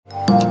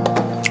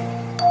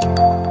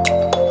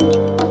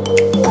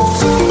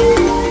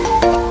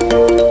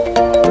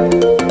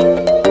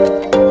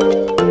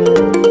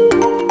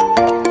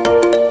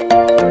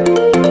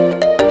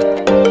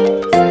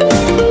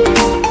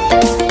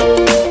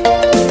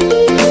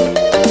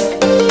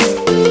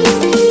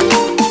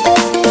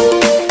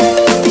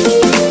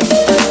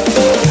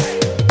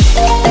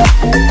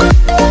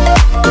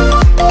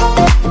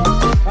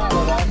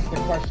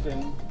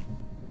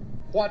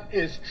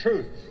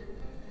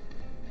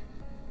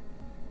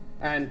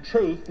and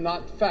truth,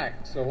 not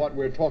facts, are what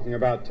we're talking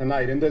about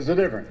tonight, and there's a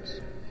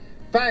difference.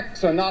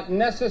 Facts are not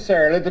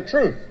necessarily the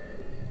truth.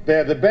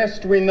 They're the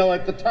best we know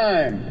at the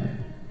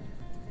time.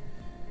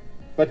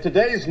 But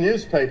today's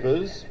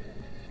newspapers,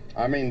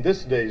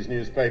 this day's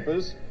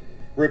newspapers,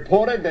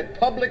 reported that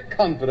public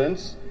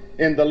confidence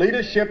in the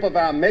leadership of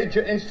our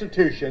major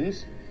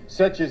institutions,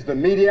 such as the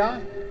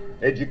media,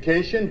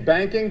 education,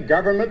 banking,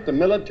 government, the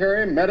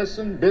military,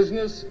 medicine,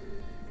 business,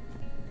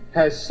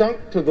 has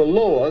sunk to the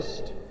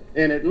lowest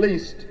in at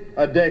least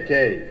a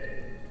decade.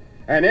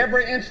 And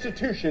every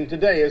institution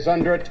today is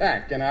under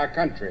attack in our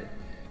country.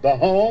 The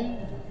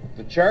home,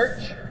 the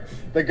church,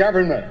 the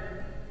government.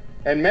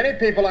 And many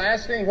people are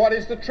asking, what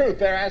is the truth?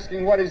 They're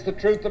asking, what is the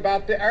truth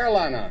about the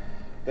airliner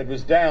that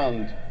was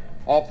downed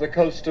off the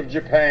coast of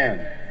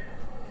Japan?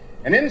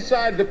 And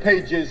inside the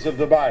pages of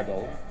the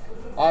Bible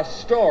are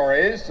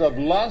stories of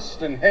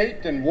lust and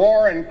hate and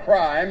war and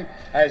crime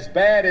as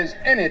bad as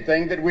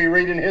anything that we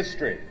read in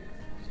history.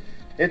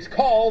 It's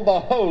called the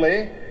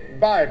Holy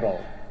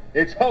Bible.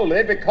 It's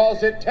holy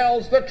because it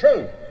tells the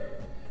truth.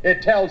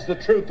 It tells the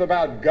truth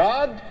about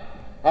God,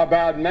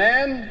 about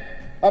man,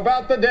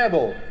 about the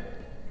devil.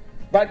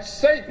 But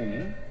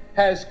Satan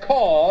has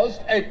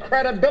caused a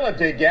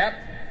credibility gap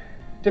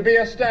to be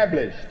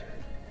established.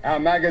 Our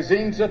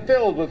magazines are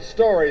filled with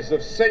stories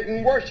of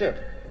Satan worship.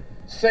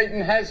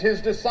 Satan has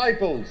his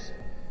disciples.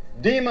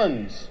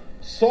 Demons,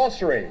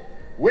 sorcery,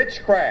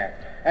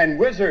 witchcraft, and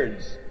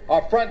wizards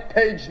are front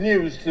page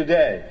news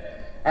today.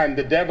 And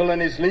the devil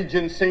and his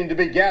legions seem to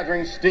be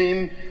gathering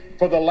steam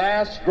for the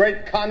last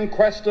great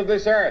conquest of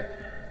this earth.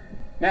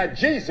 Now,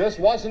 Jesus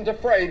wasn't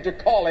afraid to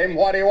call him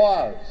what he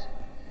was.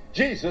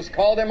 Jesus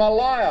called him a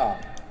liar.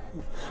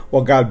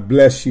 Well, God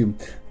bless you.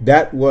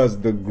 That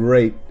was the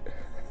great,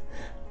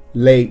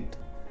 late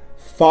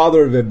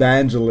father of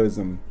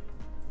evangelism,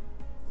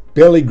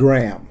 Billy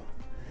Graham,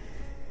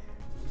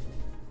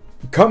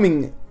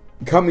 coming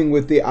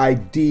with the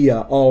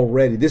idea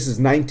already. This is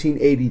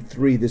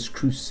 1983, this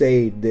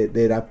crusade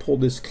that I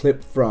pulled this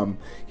clip from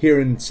here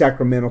in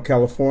Sacramento,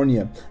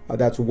 California.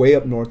 That's way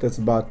up north. That's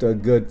about a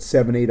good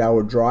 7-8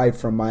 hour drive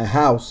from my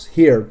house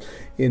here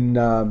in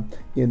the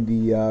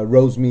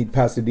Rosemead,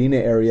 Pasadena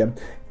area.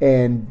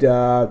 And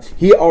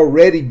he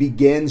already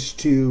begins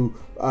to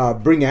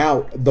bring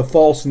out the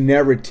false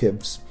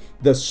narratives,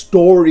 the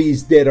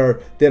stories that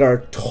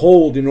are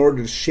told in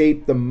order to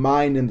shape the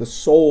mind and the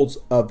souls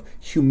of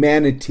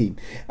humanity,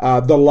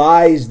 the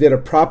lies that are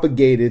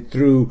propagated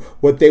through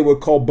what they would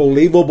call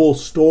believable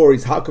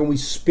stories. How can we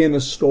spin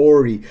a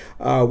story?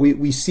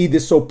 We see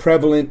this so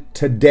prevalent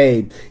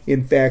today.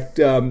 In fact,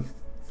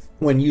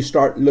 when you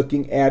start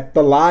looking at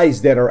the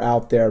lies that are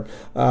out there,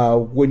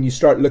 when you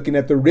start looking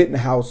at the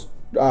Rittenhouse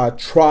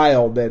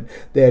trial,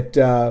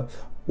 that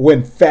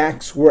when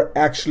facts were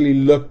actually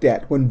looked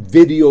at, when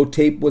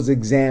videotape was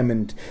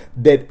examined,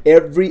 that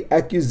every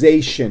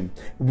accusation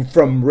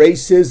from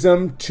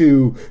racism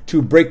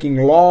to breaking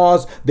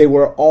laws, they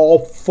were all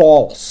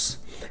false.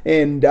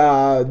 And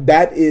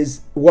that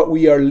is what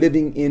we are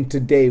living in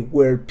today,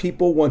 where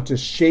people want to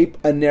shape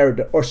a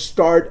narrative or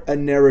start a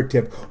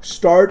narrative,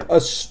 start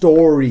a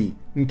story,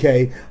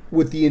 okay,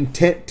 with the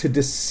intent to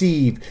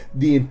deceive,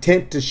 the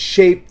intent to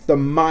shape the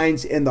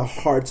minds and the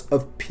hearts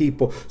of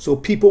people, so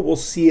people will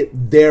see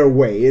it their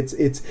way.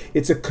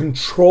 It's a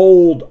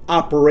controlled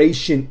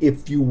operation,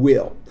 if you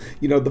will.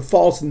 You know, the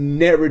false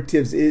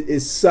narratives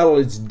is subtle,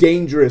 it's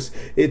dangerous,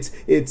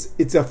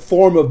 it's a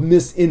form of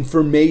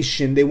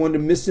misinformation. They want to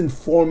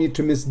misinform you,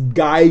 to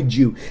misguide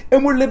you,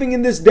 and we're living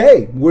in this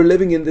day.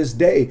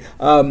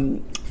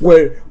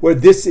 Where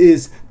this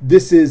is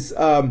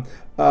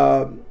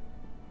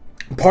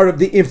part of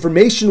the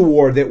information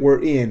war that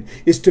we're in,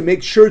 is to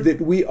make sure that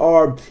we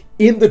are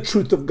in the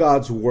truth of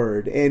God's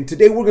word. And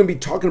today we're going to be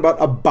talking about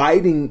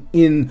abiding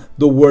in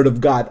the word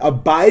of God,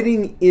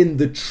 abiding in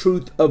the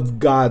truth of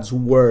God's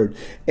word,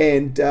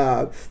 and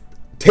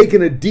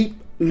taking a deep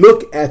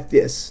look at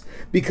this,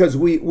 because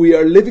we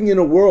are living in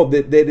a world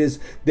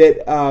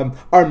that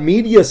our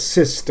media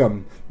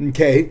system,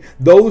 okay,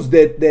 those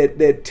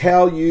that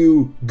tell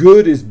you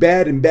good is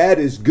bad and bad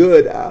is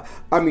good.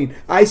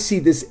 I see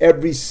this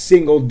every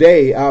single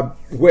day,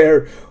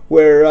 where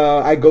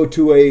I go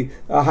to a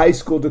high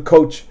school to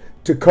coach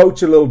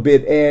a little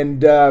bit,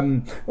 and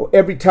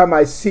every time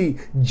I see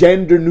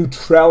gender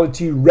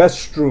neutrality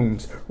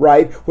restrooms,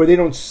 right, where they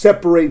don't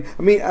separate,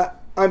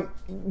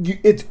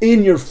 it's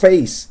in your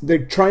face.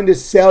 They're trying to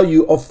sell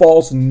you a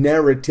false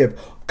narrative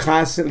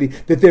constantly,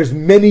 that there's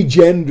many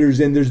genders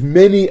and there's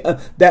many,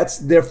 that's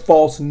their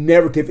false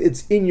narrative.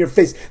 It's in your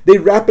face. They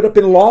wrap it up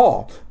in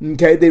law,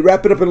 okay? They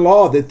wrap it up in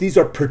law that these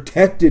are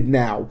protected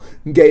now,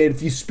 okay?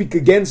 If you speak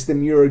against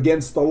them, you're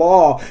against the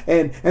law.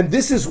 And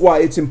this is why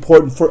it's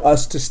important for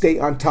us to stay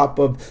on top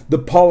of the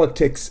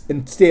politics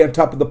and stay on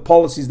top of the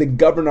policies that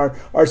govern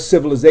our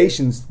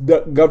civilizations,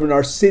 that govern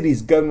our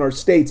cities, govern our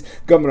states,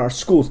 govern our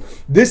schools.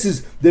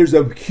 There's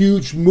a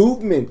huge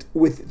movement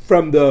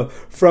from the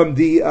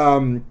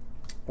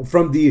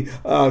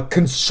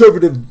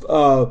conservative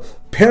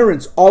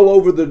parents all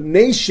over the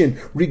nation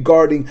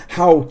regarding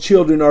how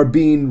children are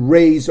being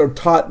raised or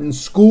taught in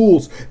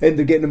schools, and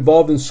they're getting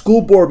involved in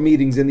school board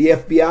meetings, and the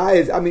FBI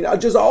is,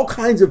 just all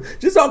kinds of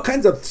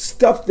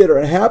stuff that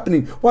are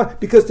happening. Why?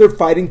 Because they're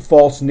fighting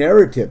false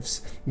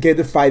narratives. Okay,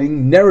 they're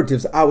fighting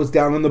narratives. I was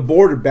down on the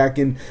border back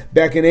in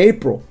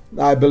April.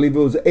 I believe it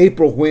was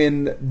April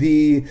when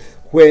the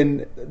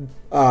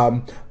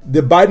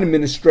Biden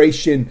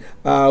administration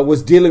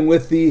was dealing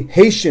with the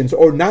Haitians,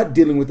 or not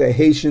dealing with the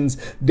Haitians,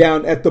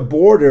 down at the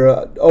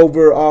border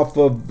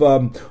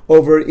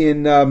over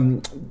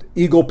in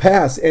Eagle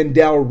Pass and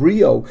Del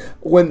Rio.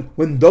 When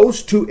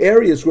those two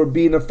areas were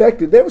being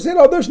affected, they were saying,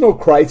 "Oh, there's no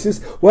crisis."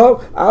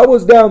 Well, I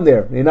was down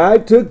there and I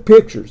took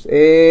pictures,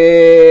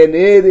 and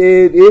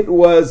it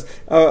was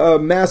a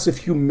massive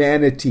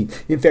humanity.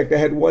 In fact, I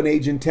had one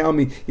agent tell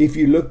me, if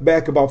you look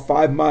back about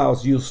 5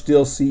 miles, you'll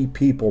still see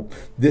people.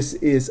 This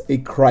is a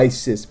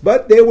crisis.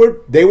 But they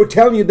were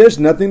telling you, there's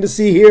nothing to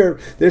see here.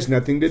 There's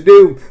nothing to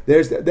do.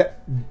 There's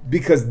that,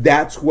 because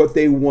that's what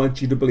they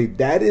want you to believe.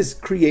 That is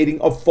creating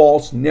a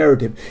false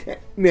narrative.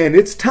 And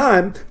it's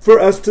time for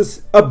us to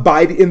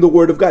abide in the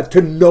Word of God,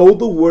 to know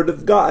the Word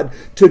of God,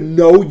 to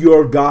know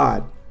your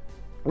God.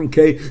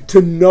 Okay?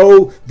 To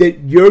know that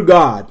your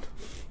God,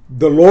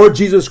 the Lord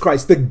Jesus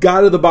Christ, the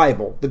God of the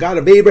Bible, the God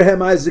of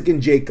Abraham, Isaac,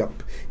 and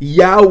Jacob,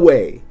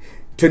 Yahweh,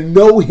 to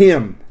know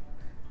Him.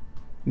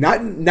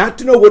 Not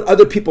to know what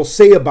other people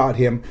say about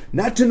Him,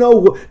 not to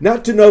know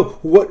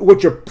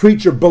what your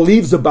preacher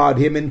believes about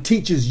Him and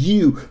teaches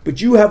you,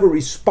 but you have a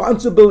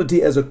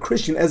responsibility as a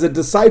Christian, as a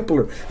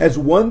discipler, as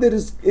one that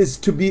is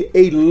to be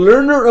a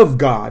learner of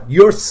God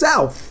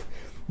yourself.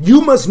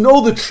 You must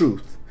know the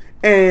truth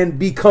and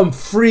become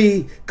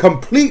free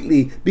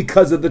completely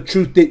because of the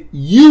truth that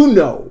you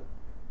know.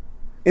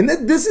 And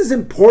this is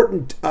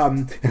important.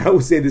 And I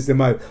always say this in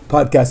my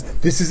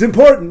podcast. This is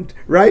important,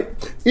 right?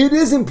 It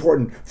is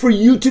important for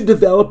you to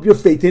develop your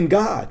faith in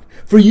God,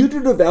 for you to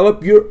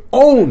develop your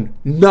own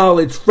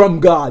knowledge from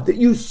God, that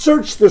you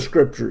search the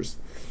Scriptures,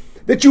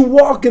 that you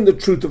walk in the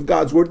truth of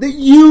God's Word, that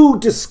you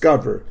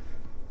discover.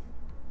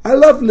 I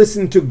love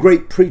listening to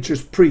great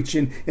preachers preach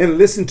and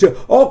listen to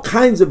all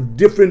kinds of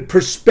different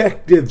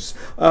perspectives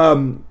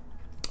of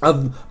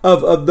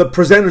the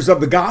presenters of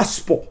the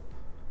gospel.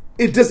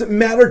 It doesn't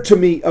matter to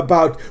me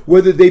about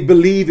whether they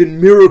believe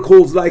in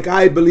miracles like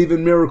I believe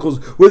in miracles,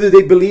 whether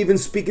they believe in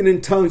speaking in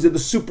tongues or the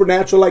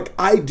supernatural like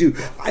I do.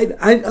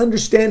 I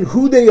understand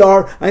who they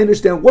are. I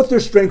understand what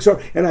their strengths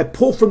are, and I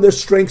pull from their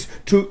strengths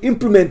to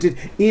implement it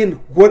in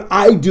what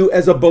I do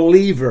as a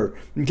believer.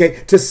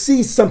 Okay, to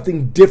see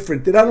something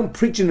different, that I don't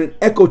preach in an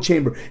echo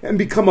chamber and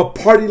become a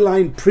party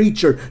line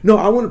preacher. No,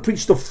 I want to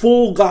preach the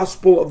full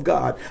gospel of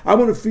God. I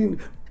want to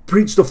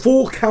preach the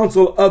full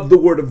counsel of the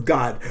Word of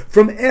God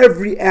from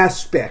every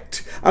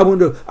aspect. I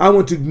want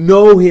to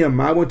know Him.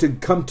 I want to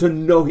come to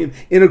know Him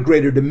in a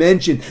greater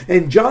dimension.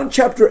 And John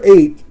chapter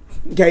 8,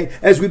 okay,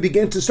 as we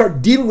begin to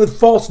start dealing with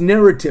false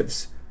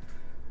narratives,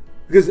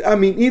 because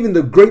even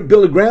the great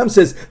Billy Graham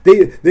says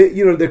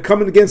they're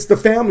coming against the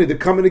family. They're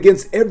coming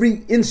against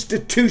every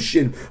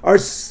institution.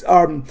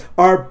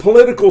 Our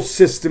political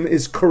system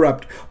is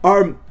corrupt.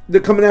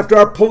 They're coming after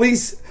our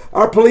policemen.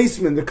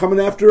 They're coming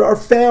after our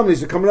families.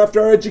 They're coming after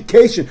our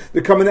education.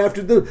 They're coming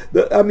after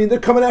they're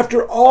coming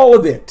after all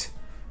of it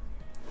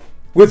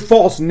with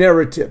false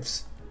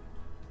narratives.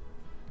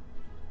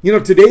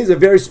 Today is a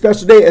very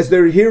special day as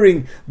they're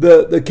hearing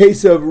the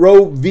case of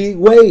Roe v.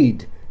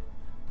 Wade.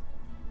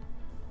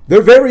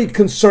 They're very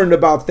concerned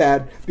about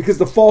that because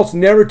the false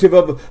narrative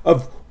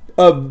of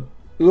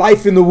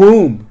life in the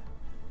womb,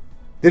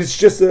 that it's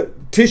just a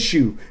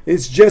tissue,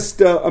 it's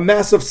just a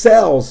mass of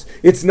cells.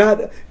 It's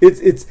not a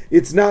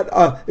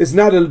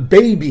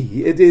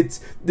baby. It's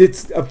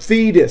a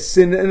fetus,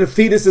 and a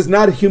fetus is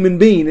not a human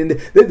being. And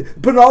they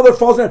put all their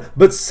false narrative.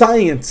 But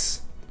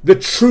science, the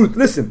truth.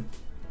 Listen,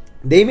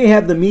 they may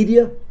have the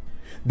media.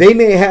 They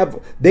may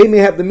have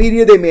the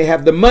media, they may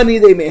have the money,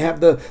 they may have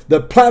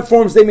the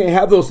platforms, they may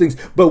have those things,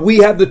 but we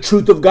have the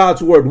truth of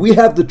God's Word. We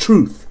have the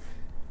truth.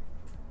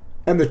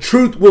 And the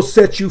truth will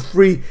set you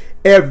free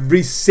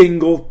every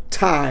single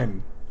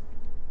time.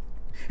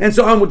 And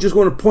so I'm just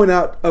going to point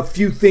out a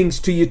few things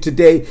to you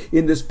today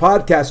in this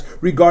podcast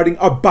regarding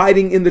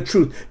abiding in the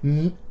truth.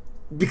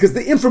 Because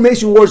the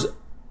information wars,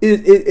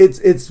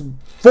 it's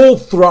full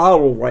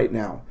throttle right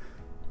now.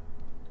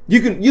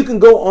 You can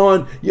go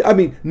on.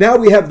 Now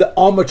we have the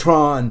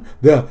Omicron,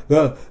 this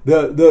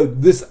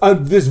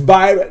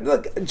virus.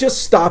 Look,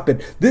 just stop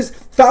it. This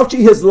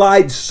Fauci has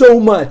lied so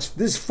much.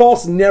 This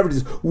false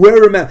narratives.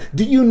 Wear a mask.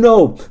 Do you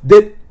know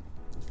that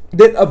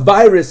a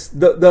virus,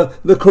 the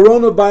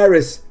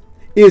coronavirus,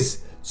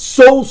 is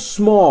so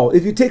small?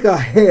 If you take a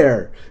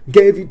hair,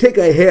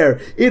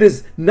 it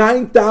is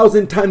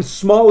 9,000 times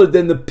smaller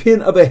than the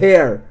pin of a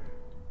hair,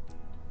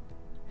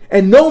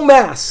 and no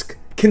mask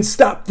can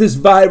stop this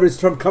virus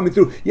from coming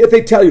through. Yet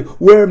they tell you,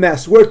 wear a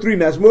mask, wear 3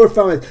 masks, wear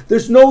 5 masks.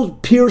 There's no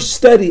peer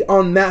study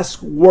on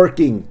mask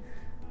working.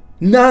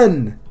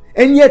 None.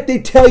 And yet they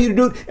tell you to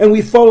do it, and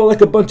we follow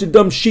like a bunch of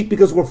dumb sheep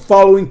because we're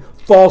following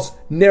false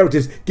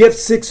narratives. Get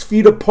 6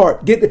 feet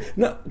apart.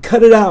 No,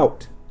 cut it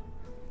out.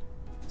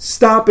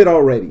 Stop it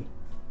already.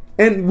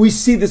 And we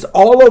see this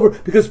all over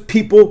because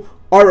people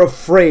are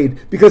afraid,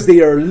 because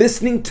they are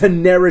listening to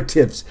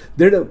narratives.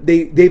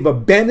 They've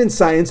abandoned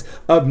science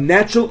of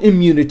natural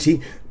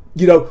immunity.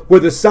 Where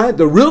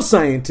the real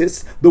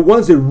scientists, the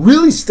ones that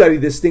really study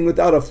this thing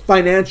without a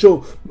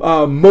financial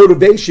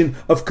motivation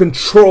of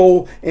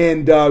control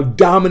and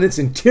dominance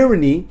and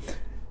tyranny,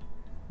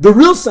 the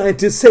real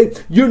scientists say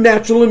your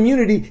natural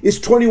immunity is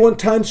 21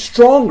 times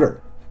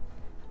stronger.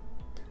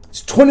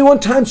 It's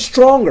 21 times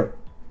stronger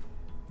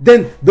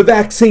than the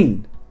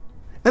vaccine.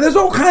 And there's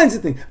all kinds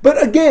of things.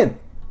 But again,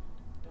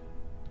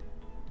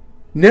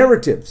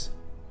 narratives,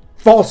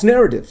 false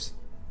narratives.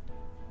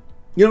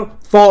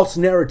 False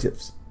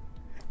narratives.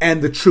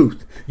 And the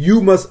truth.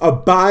 You must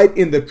abide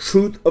in the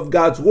truth of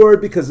God's word,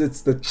 because it's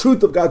the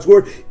truth of God's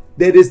word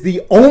that is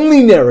the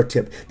only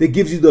narrative that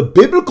gives you the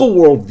biblical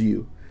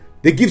worldview,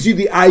 that gives you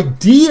the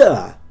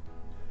idea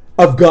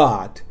of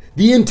God,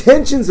 the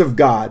intentions of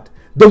God,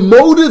 the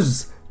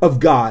motives of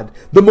God,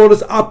 the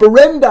modus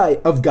operandi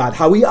of God,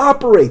 how he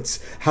operates,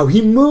 how he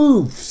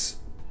moves.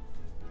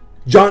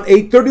 John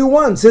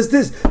 8:31 says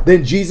this,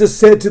 then Jesus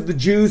said to the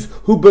Jews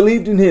who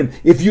believed in him,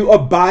 if you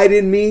abide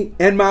in me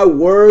and my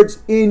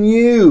words in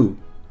you,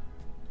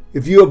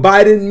 if you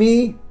abide in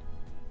me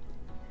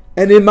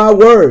and in my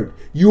word,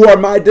 you are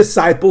my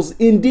disciples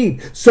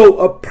indeed. So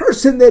a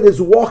person that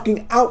is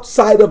walking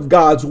outside of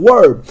God's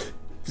word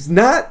is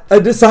not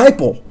a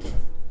disciple,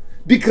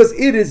 because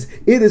it is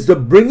the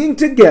bringing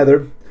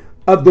together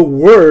of the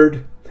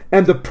word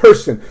and the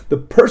person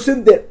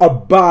that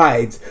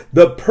abides,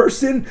 the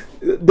person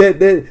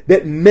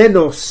that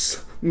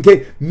menos,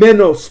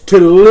 menos, to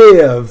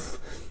live,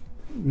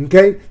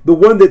 the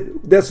one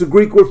that's the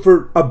Greek word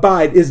for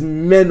abide is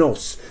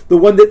menos, the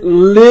one that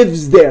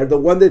lives there, the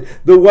one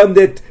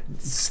that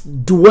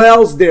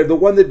dwells there, the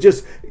one that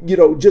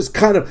just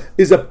kind of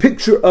is a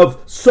picture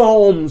of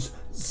Psalms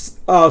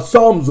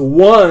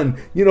 1,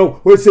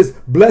 where it says,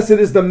 blessed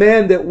is the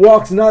man that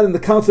walks not in the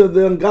counsel of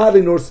the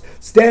ungodly, nor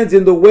stands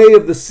in the way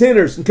of the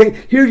sinners.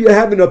 Here you're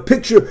having a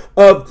picture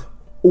of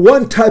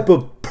one type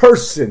of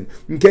person.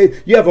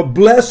 You have a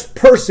blessed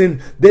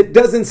person that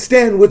doesn't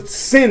stand with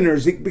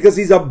sinners, because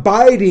he's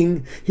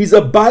abiding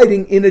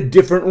in a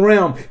different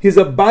realm. He's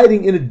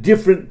abiding in a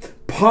different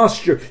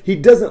posture. He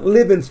doesn't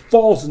live in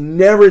false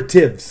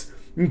narratives.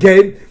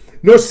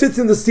 Nor sits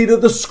in the seat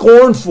of the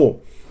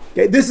scornful.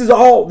 This is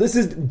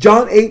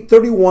John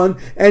 8:31,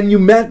 and you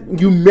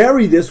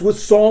marry this with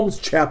Psalms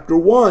chapter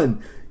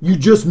 1. You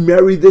just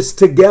marry this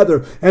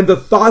together, and the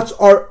thoughts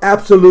are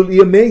absolutely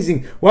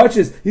amazing. Watch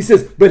this. He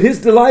says, but his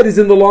delight is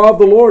in the law of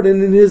the Lord,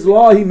 and in his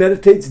law he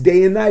meditates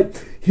day and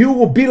night. He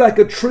will be like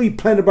a tree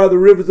planted by the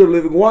rivers of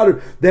living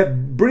water,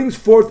 that brings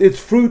forth its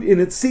fruit in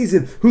its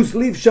season, whose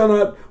leaf shall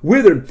not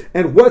wither,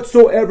 and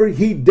whatsoever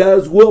he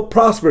does will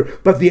prosper.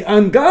 But the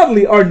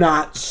ungodly are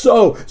not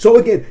so. So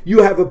again,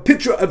 you have a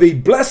picture of a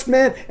blessed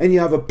man, and you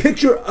have a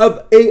picture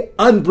of a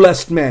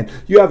unblessed man.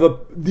 You have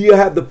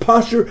the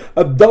posture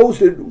of those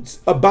that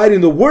abide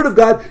in the word of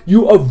God.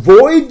 You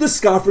avoid the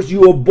scoffers.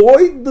 You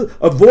avoid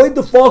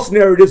the false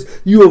narratives.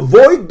 You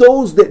avoid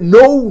those that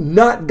know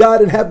not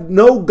God and have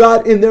no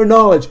God in their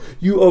knowledge.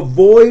 You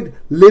avoid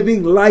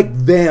living like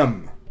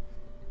them.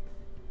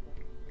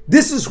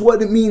 This is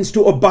what it means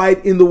to abide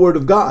in the word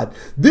of God.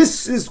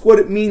 This is what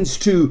it means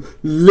to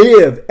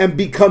live and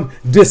become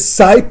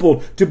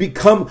discipled, to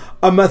become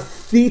a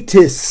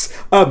mathetes,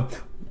 a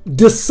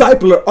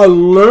discipler, a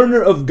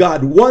learner of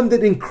God, one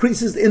that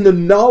increases in the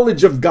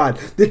knowledge of God,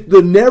 that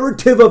the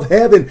narrative of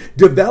heaven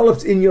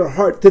develops in your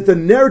heart, that the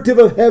narrative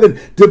of heaven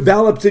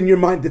develops in your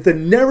mind, that the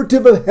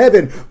narrative of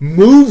heaven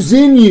moves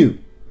in you.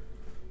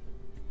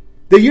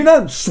 That you're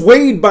not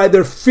swayed by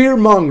their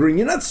fear-mongering.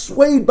 You're not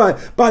swayed by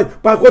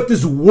what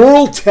this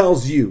world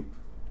tells you.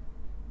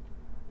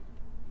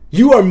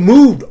 You are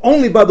moved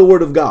only by the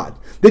word of God.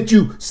 That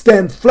you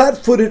stand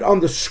flat-footed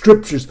on the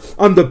scriptures,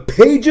 on the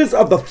pages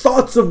of the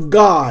thoughts of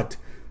God,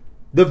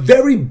 the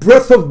very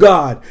breath of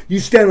God.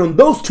 You stand on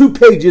those 2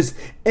 pages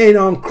and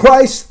on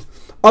Christ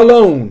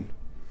alone.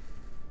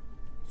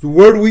 The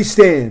word we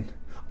stand.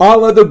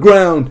 All other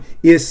ground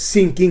is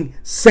sinking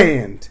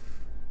sand.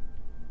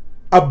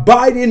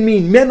 Abide in me,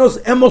 menos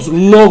emos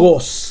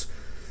logos.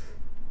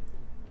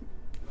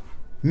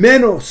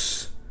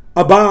 Menos,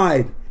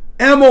 abide.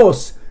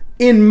 Emos,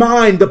 in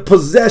mind, the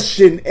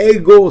possession,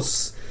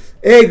 egos,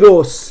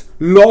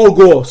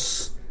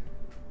 logos.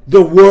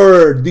 The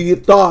word, the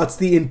thoughts,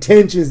 the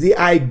intentions, the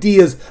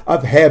ideas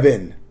of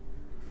heaven.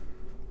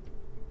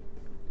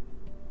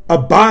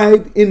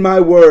 Abide in my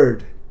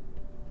word.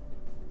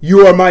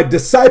 You are my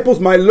disciples,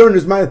 my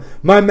learners, my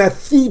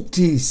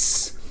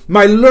mathetes.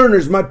 My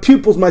learners, my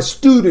pupils, my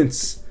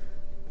students,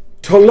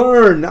 to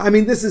learn. I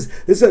mean, this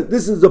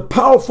is a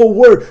powerful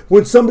word.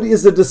 When somebody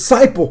is a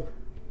disciple,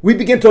 We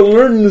begin to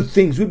learn new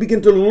things. We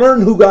begin to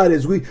learn who God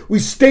is. We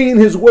stay in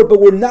His Word, but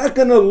we're not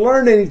going to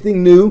learn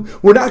anything new.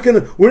 We're not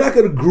going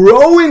to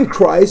grow in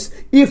Christ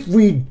if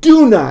we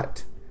do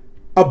not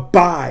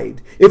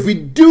abide, if we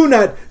do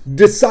not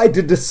decide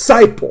to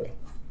disciple.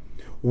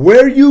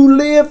 Where you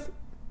live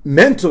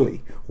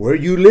mentally, where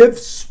you live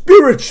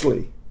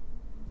spiritually,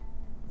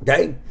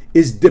 okay,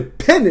 is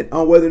dependent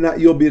on whether or not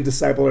you'll be a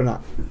disciple or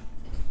not.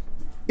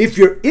 If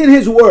you're in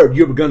His Word,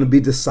 you're going to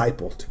be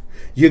discipled.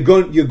 You're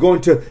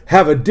going to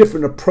have a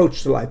different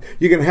approach to life.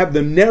 You're going to have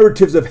the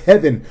narratives of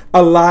heaven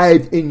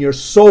alive in your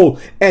soul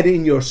and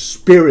in your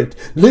spirit.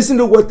 Listen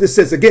to what this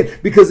says again,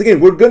 because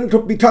again, we're going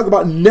to be talking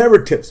about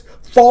narratives,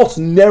 false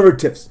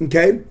narratives.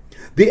 Okay,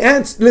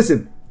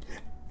 listen.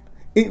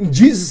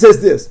 Jesus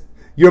says this: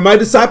 "You're my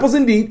disciples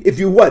indeed, if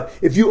you what?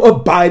 If you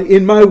abide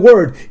in my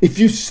word, if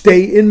you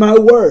stay in my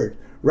word."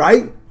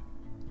 Right?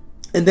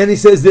 And then He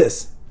says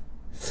this.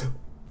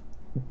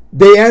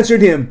 They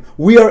answered Him,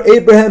 "We are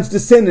Abraham's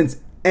descendants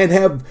and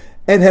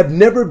have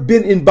never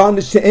been in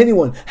bondage to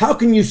anyone. How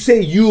can you say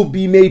you will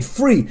be made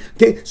free?"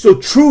 Okay, so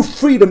true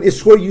freedom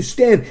is where you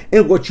stand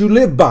and what you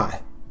live by.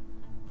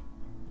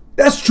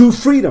 That's true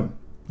freedom.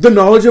 The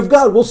knowledge of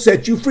God will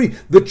set you free.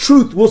 The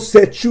truth will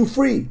set you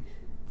free.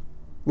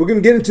 We're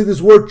going to get into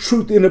this word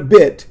truth in a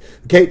bit.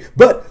 Okay,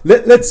 but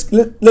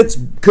let's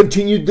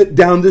continue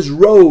down this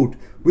road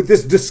with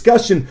this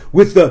discussion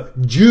with the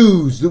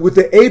Jews, with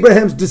the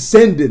Abraham's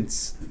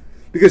descendants.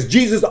 Because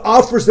Jesus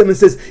offers them and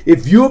says,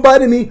 if you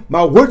abide in me,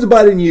 my words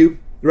abide in you,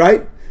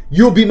 right?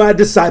 You'll be my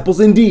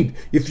disciples indeed.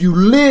 If you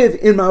live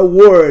in my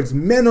words,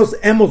 menos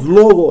emos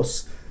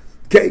logos.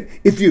 Okay?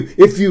 If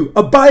you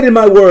abide in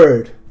my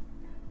word,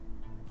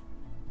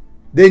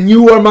 then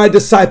you are my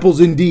disciples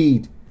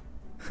indeed.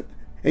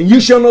 And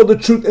you shall know the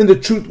truth, and the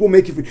truth will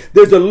make you free.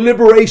 There's a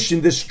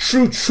liberation, this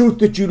true truth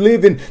that you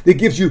live in that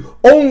gives you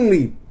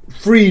only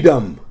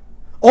freedom.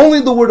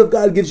 Only the word of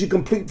God gives you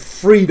complete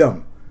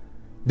freedom.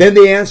 Then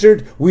they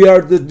answered, "We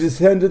are the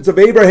descendants of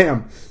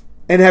Abraham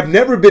and have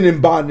never been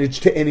in bondage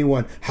to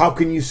anyone. How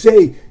can you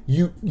say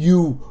you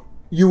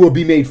will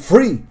be made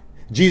free?"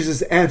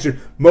 Jesus answered,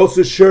 "Most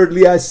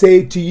assuredly I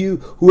say to you,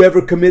 whoever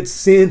commits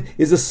sin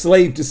is a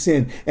slave to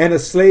sin, and a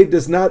slave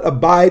does not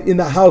abide in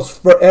the house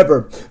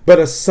forever, but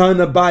a son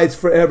abides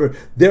forever.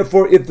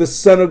 Therefore, if the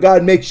Son of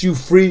God makes you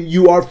free,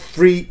 you are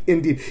free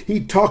indeed." He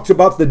talks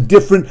about the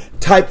different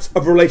types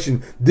of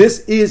relation.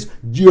 This is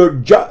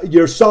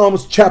your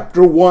Psalms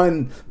chapter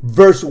 1,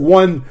 verse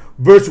 1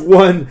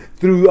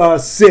 through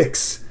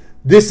 6.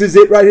 This is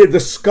it right here. The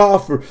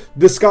scoffer,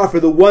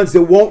 the ones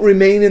that won't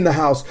remain in the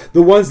house,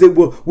 the ones that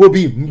will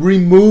be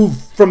removed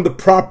from the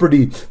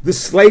property. The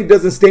slave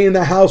doesn't stay in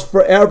the house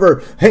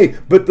forever. Hey,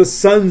 but the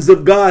sons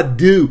of God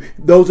do.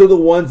 Those are the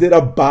ones that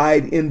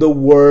abide in the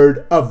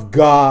word of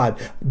God.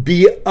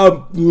 Be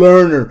a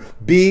learner.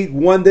 Be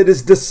one that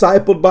is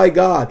discipled by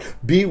God.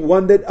 Be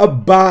one that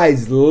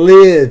abides,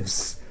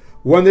 lives.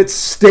 One that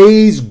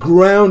stays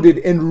grounded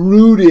and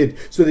rooted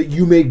so that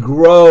you may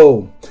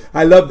grow.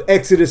 I love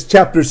Exodus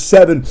chapter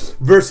 7,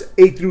 verse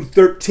 8 through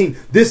 13.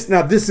 This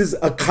is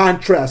a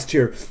contrast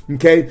here.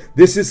 Okay?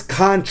 This is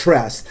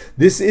contrast.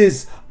 This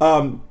is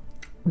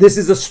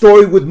a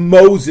story with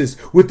Moses,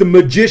 with the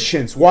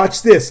magicians.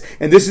 Watch this.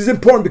 And this is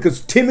important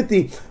because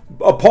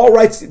Paul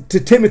writes to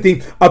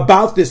Timothy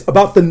about this,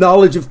 about the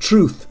knowledge of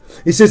truth.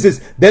 He says this: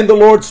 "Then the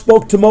Lord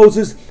spoke to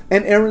Moses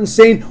and Aaron,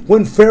 saying,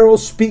 when Pharaoh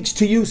speaks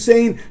to you,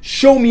 saying,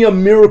 show me a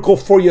miracle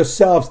for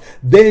yourselves,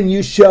 then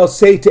you shall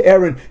say to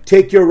Aaron,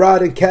 take your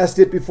rod and cast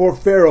it before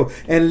Pharaoh,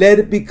 and let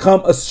it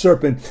become a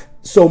serpent."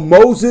 So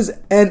Moses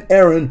and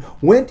Aaron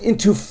went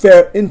into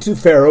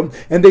Pharaoh,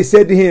 and they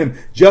said to him,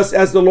 just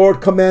as the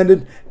Lord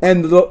commanded,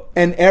 and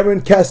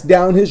Aaron cast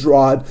down his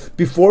rod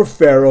before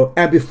Pharaoh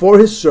and before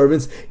his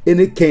servants, and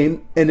it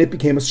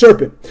became a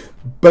serpent.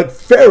 But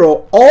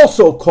Pharaoh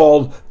also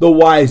called the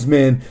wise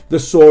men, the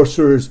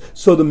sorcerers,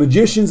 so the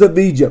magicians of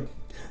Egypt.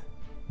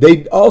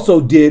 They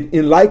also did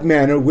in like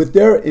manner with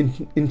their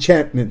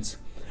enchantments.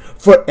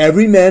 For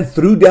every man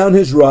threw down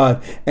his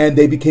rod, and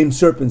they became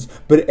serpents.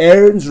 But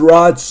Aaron's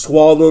rod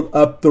swallowed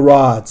up the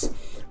rods.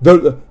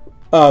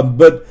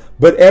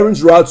 But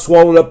Aaron's rod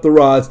swallowed up the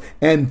rods,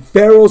 and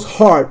Pharaoh's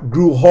heart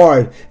grew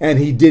hard, and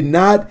he did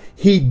not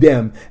heed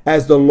them,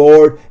 as the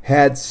Lord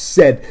had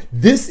said.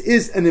 This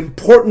is an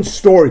important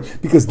story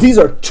because these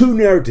are two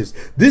narratives.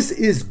 This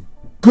is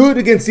good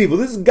against evil.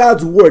 This is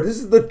God's word. This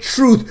is the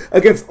truth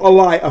against a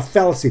lie, a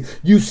fallacy.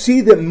 You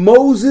see that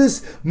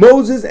Moses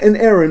and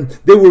Aaron,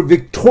 they were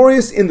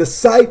victorious in the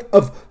sight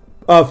of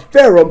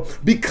Pharaoh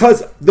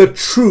because the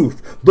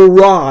truth, the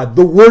rod,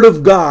 the word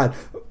of God,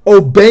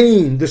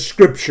 obeying the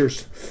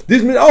scriptures.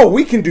 This means,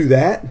 we can do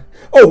that.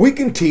 We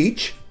can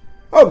teach.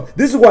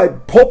 This is why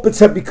pulpits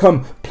have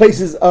become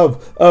places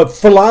of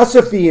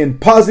philosophy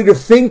and positive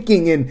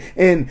thinking,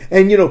 and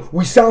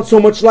we sound so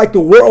much like the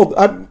world.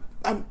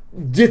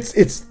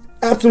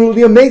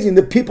 absolutely amazing.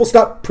 The people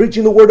stop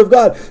preaching the word of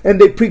God and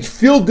they preach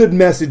feel-good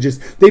messages.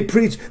 They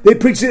preach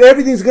that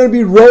everything's going to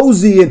be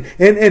rosy and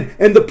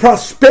the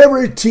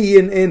prosperity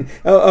and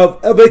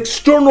of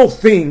external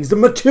things, the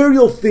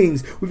material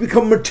things. We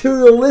become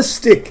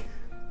materialistic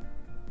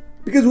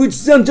because we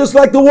sound just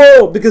like the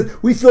world,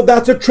 because we feel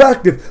that's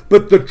attractive.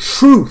 But the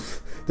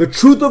truth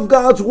of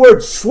God's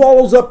word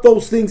swallows up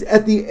those things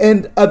at the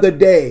end of the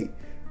day.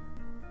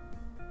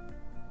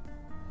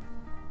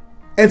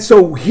 And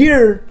so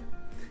here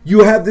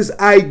you have this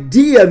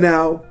idea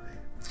now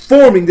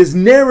forming, this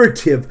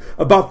narrative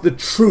about the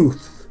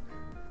truth,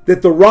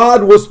 that the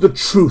rod was the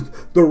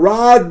truth. The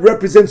rod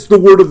represents the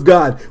word of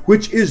God,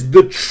 which is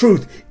the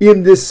truth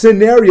in this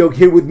scenario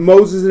here with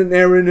Moses and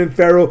Aaron and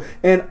Pharaoh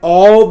and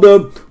all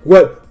the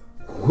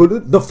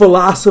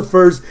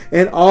philosophers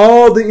and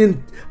all the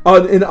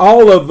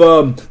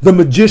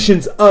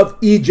magicians of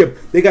Egypt.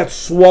 They got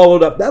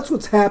swallowed up. That's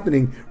what's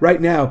happening right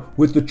now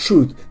with the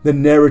truth, the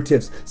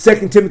narratives.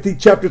 2 Timothy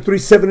chapter 3,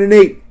 7 and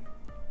 8.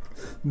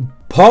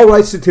 Paul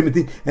writes to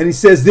Timothy and he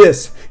says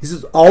this. He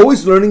says,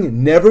 always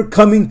learning, never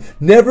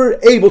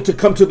able to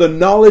come to the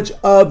knowledge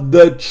of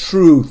the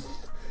truth.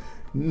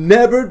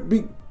 Never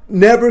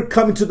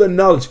coming to the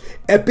knowledge.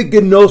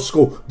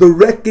 Epigenosko, the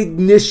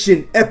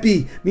recognition.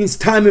 Epi means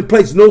time and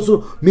place.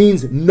 Noso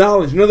means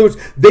knowledge. In other words,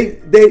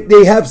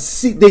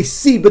 they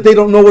see, but they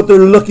don't know what they're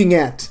looking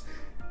at.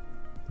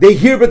 They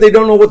hear, but they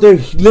don't know what they're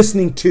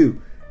listening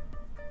to.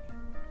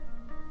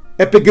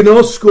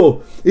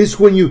 Epigenosko is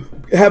when you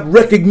have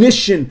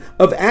recognition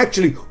of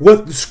actually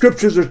what the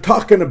scriptures are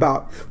talking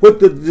about, what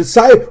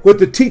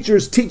the teacher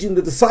is teaching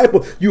the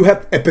disciple. You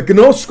have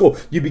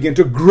epigenosko. You begin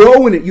to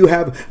grow in it. You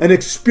have an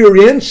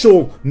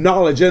experiential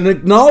knowledge, an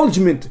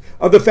acknowledgement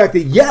of the fact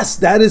that yes,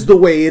 that is the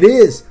way it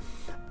is,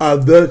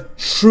 of the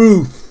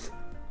truth.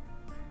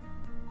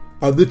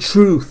 Of the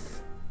truth.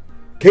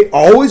 Okay,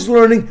 always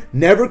learning,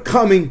 never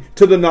coming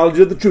to the knowledge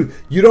of the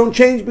truth. You don't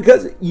change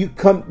because you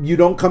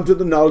don't come to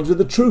the knowledge of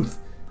the truth.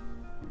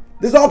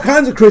 There's all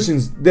kinds of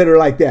Christians that are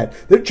like that.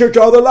 They're church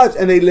all their lives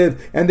and they live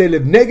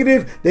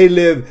negative. They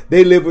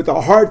live with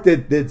a heart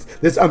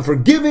that's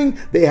unforgiving.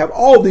 They have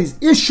all these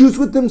issues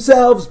with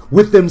themselves,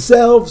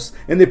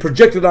 and they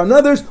project it on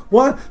others.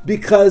 Why?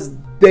 Because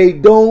they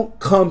don't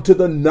come to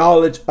the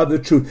knowledge of the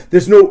truth.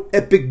 There's no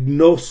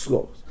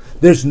epignosos.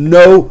 There's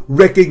no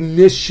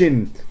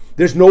recognition.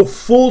 There's no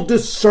full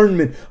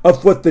discernment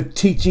of what the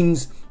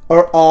teachings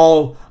are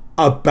all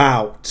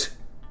about.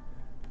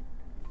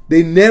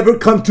 They never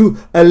come to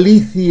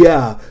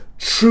aletheia,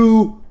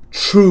 true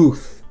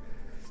truth,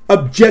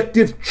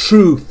 objective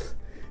truth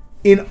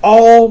in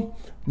all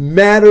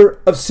matter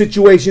of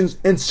situations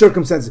and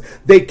circumstances.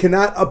 They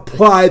cannot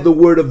apply the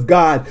word of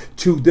God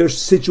to their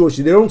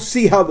situation. They don't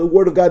see how the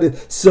word of God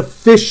is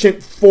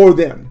sufficient for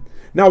them.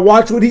 Now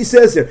watch what he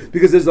says here,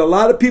 because there's a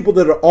lot of people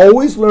that are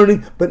always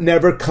learning but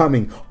never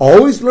coming.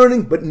 Always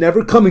learning but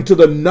never coming to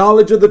the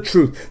knowledge of the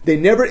truth. They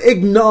never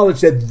acknowledge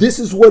that this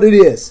is what it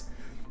is.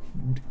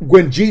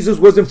 When Jesus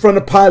was in front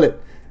of Pilate,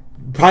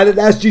 Pilate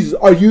asked Jesus,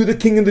 "Are you the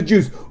king of the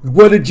Jews?"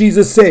 What did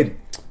Jesus say?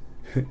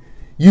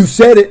 You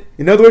said it.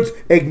 In other words,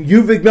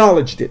 you've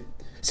acknowledged it.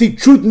 See,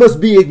 truth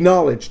must be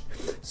acknowledged.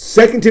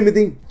 2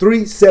 Timothy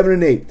 3, 7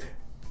 and 8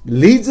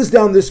 leads us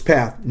down this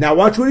path. Now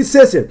watch what he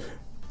says here.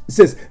 It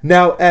says,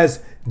 now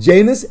as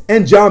Jannes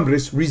and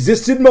Jambres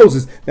resisted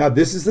Moses. Now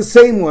this is the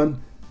same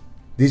one.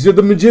 These are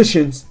the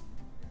magicians.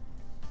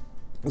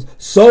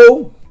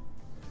 So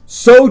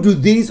do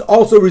these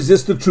also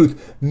resist the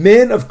truth.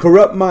 Men of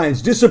corrupt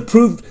minds,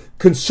 disapproved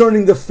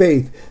concerning the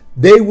faith.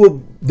 They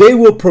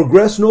will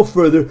progress no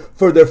further,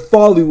 for their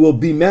folly will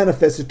be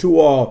manifested to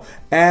all,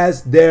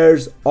 as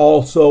theirs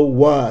also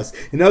was.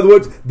 In other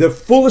words, the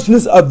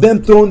foolishness of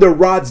them throwing their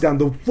rods down,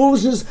 the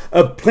foolishness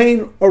of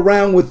playing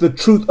around with the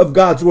truth of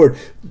God's word,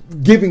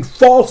 giving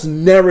false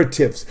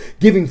narratives,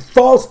 giving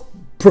false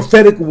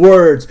prophetic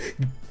words,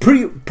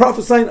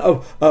 prophesying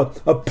of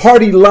a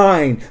party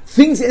line,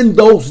 things in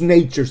those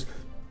natures,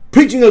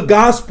 preaching a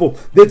gospel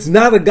that's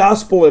not a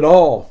gospel at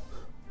all.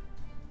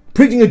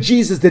 Preaching a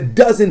Jesus that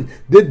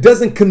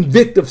doesn't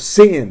convict of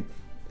sin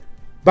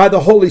by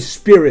the Holy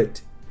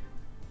Spirit.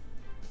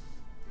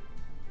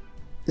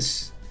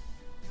 It's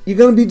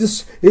going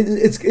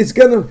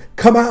to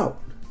come out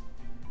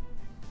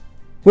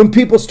when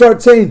people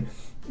start saying,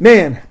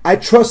 "Man, I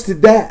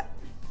trusted that."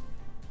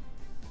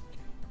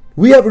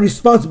 We have a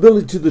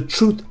responsibility to the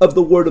truth of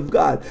the Word of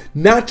God,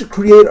 not to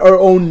create our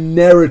own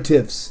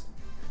narratives.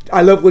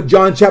 I love what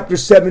John chapter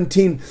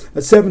 17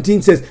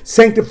 says.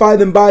 Sanctify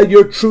them by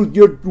your truth.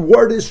 Your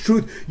word is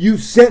truth. You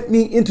sent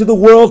me into the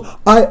world.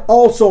 I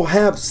also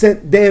have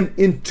sent them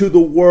into the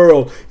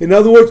world. In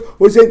other words,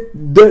 we're saying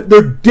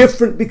they're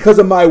different because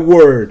of my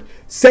word.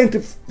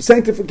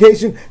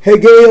 Sanctification,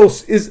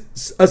 hagios, is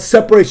a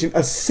separation,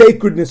 a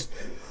sacredness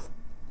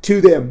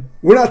to them.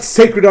 We're not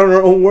sacred on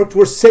our own works.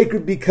 We're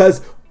sacred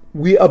because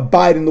we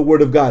abide in the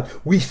word of God.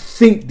 We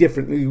think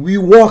differently. We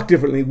walk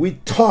differently. We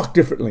talk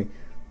differently.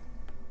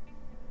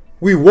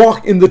 We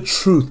walk in the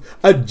truth,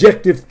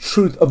 objective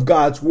truth of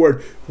God's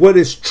word. What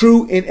is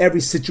true in every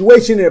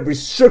situation, every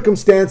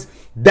circumstance,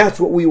 that's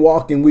what we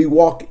walk in. We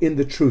walk in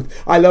the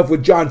truth. I love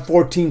what John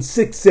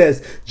 14:6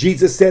 says.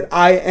 Jesus said,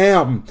 I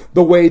am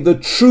the way, the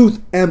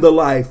truth, and the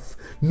life.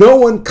 No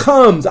one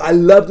comes. I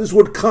love this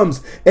word comes.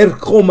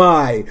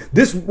 Erkomai.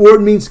 This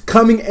word means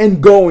coming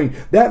and going.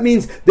 That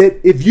means that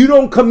if you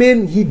don't come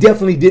in, he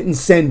definitely didn't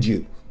send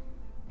you.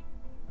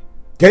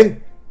 Okay?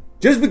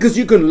 Just because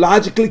you can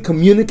logically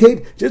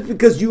communicate, just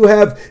because you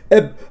have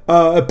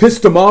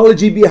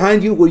epistemology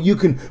behind you where you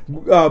can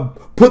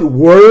put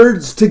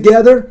words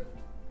together,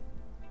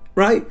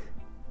 right?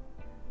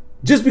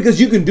 Just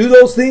because you can do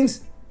those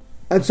things,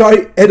 I'm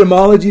sorry,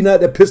 etymology,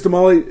 not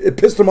epistemology.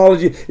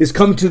 Epistemology is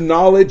come to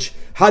knowledge.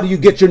 How do you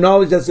get your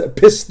knowledge? That's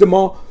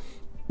epistemol,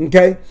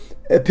 okay?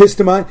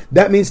 Epistemi,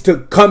 that means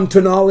to come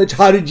to knowledge.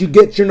 How did you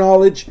get your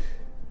knowledge?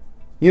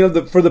 You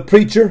know, for the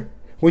preacher,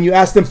 when you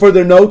ask them for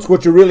their notes,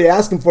 what you're really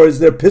asking for is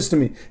their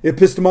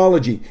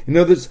epistemology. In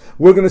other words,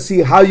 we're going to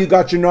see how you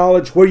got your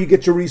knowledge, where you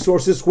get your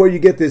resources, where you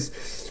get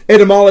this.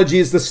 Etymology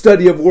is the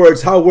study of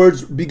words, how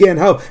words began,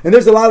 how. And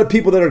there's a lot of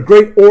people that are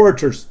great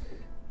orators,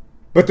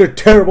 but they're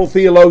terrible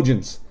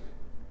theologians.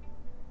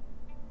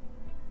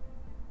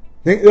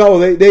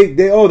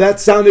 That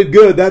sounded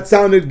good. That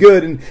sounded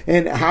good.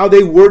 And how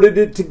they worded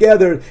it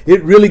together,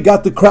 it really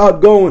got the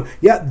crowd going.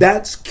 Yeah,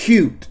 that's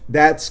cute.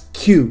 That's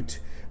cute.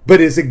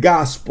 But it's a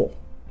gospel.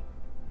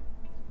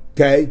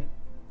 Okay?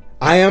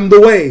 I am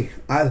the way.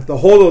 The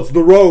hodos,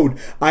 the road.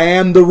 I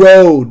am the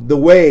road, the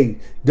way.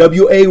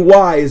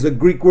 W-A-Y is a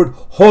Greek word.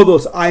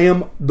 Hodos, I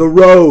am the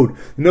road.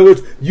 In other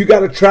words, you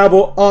got to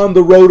travel on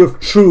the road of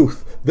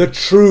truth. The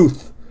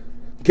truth.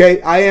 Okay?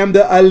 I am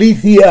the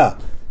aletheia.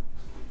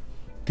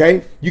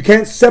 Okay? You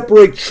can't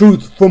separate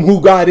truth from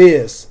who God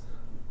is.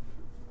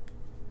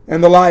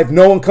 And the life.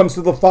 No one comes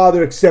to the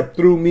Father except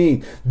through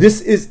me.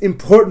 This is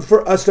important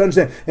for us to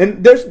understand.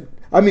 And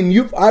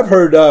I've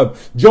heard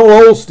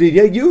Joel Osteen.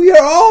 Yeah, you hear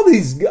all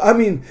these.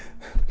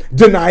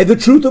 Deny the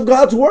truth of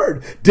God's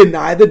word.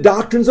 Deny the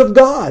doctrines of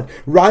God.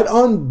 Right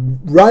on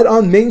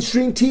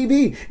mainstream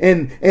TV.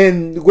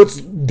 And what's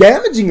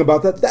damaging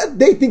about that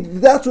they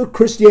think that's what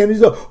Christianity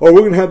is. Or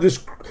we're going to have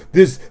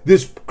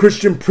this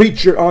Christian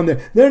preacher on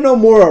there. They're no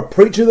more a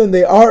preacher than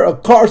they are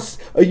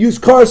a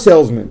used car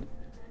salesman.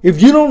 If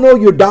you don't know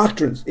your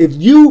doctrines, if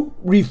you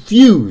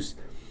refuse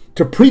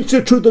to preach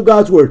the truth of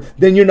God's word,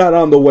 then you're not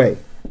on the way.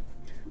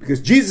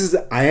 Because Jesus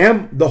said, I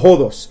am the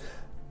hodos.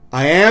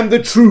 I am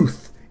the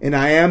truth. And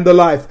I am the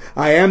life.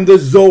 I am the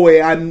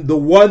Zoe. I'm the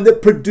one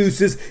that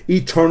produces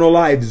eternal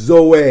life.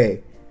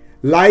 Zoe.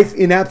 Life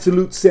in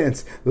absolute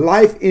sense.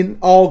 Life in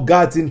all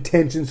God's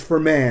intentions for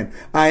man.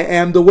 I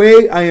am the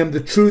way. I am the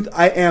truth.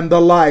 I am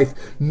the life.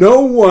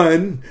 No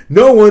one,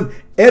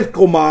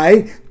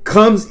 erkomai,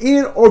 comes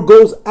in or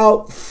goes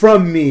out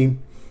from me,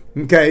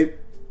 okay,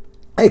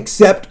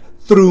 except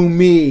through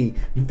me.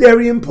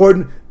 Very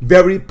important,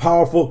 very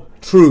powerful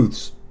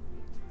truths.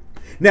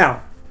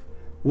 Now,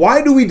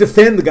 why do we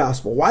defend the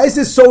gospel? Why is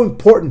this so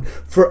important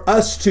for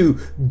us to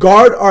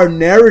guard our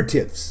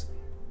narratives?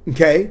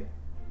 Okay?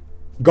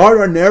 Guard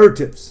our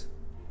narratives.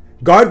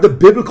 Guard the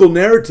biblical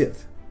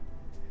narrative.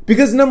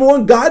 Because number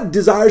one, God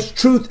desires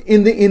truth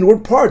in the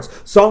inward parts.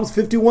 Psalms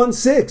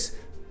 51:6.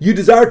 You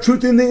desire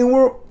truth in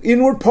the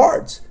inward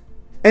parts.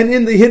 And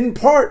in the hidden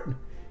part,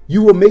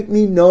 you will make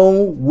me know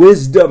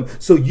wisdom.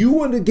 So you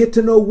want to get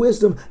to know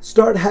wisdom,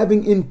 start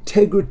having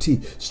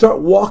integrity. Start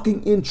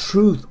walking in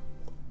truth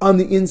on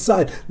the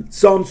inside.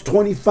 Psalms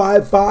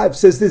 25:5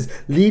 says this,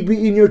 lead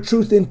me in your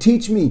truth and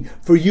teach me,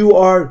 for you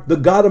are the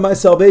God of my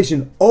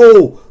salvation.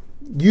 Oh,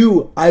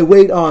 you I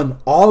wait on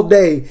all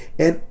day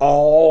and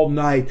all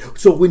night.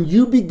 So when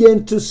you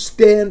begin to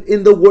stand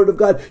in the Word of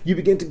God, you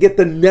begin to get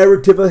the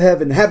narrative of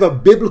heaven, have a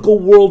biblical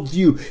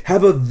worldview,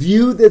 have a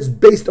view that's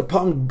based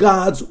upon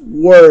God's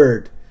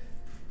Word.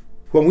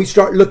 When we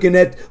start looking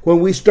at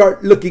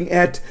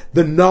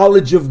the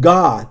knowledge of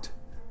God,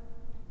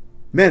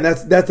 man,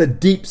 that's a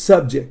deep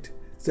subject.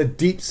 It's a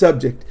deep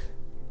subject.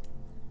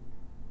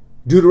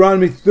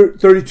 Deuteronomy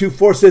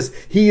 32:4 says,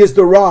 He is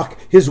the rock.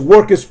 His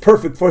work is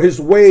perfect, for His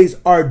ways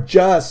are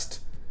just.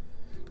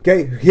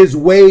 Okay, His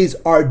ways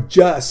are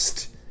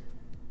just.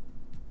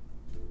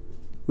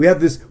 We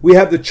have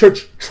the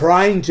church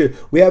trying to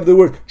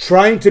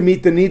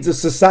meet the needs of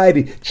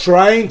society,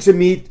 trying to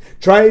meet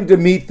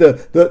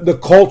the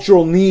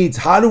cultural needs.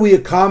 How do we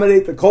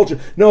accommodate the culture?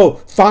 No,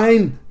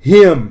 find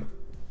Him.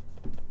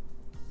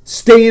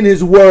 Stay in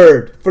His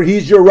Word, for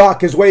He's your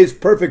rock. His way is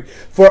perfect,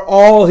 for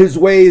all His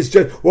ways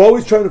just. We're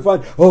always trying to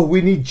find, we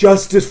need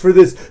justice for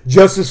this,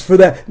 justice for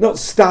that. No,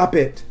 stop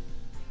it.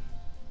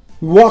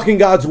 We walk in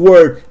God's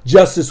Word,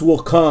 justice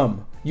will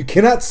come. You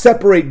cannot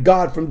separate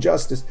God from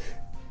justice.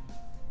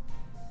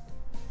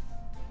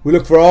 We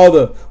look for all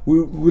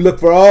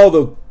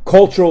the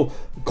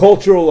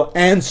cultural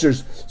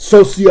answers,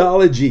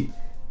 sociology,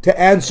 to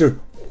answer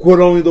what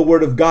only the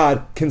Word of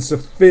God can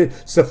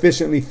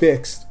sufficiently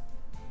fix.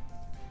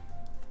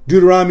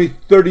 Deuteronomy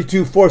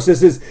 32:4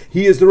 says this,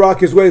 He is the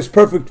rock, His way is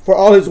perfect, for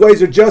all His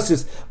ways are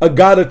justice, a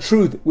God of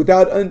truth,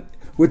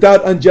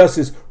 without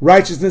injustice,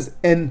 righteousness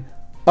and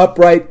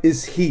upright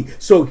is He.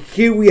 So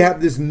here we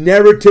have this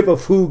narrative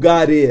of who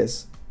God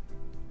is.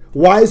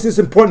 Why is this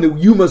important?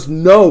 That you must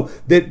know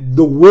that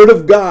the Word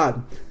of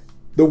God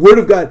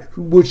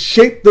will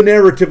shape the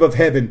narrative of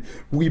heaven.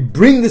 We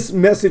bring this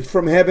message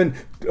from heaven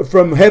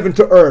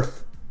to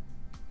earth.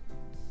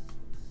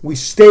 We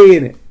stay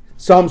in it.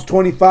 Psalms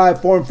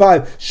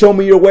 25:4-5. Show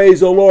me your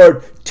ways, O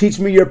Lord. Teach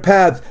me your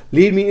paths.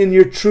 Lead me in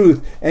your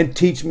truth and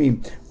teach me.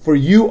 For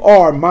you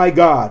are my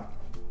God.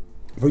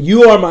 For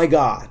you are my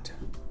God.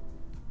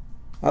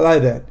 I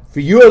like that. For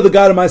you are the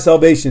God of my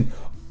salvation,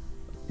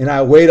 and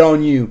I wait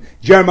on you.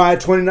 Jeremiah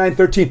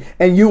 29:13.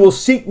 And you will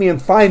seek me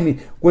and find me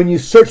when you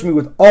search me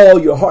with all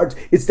your heart.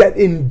 It's that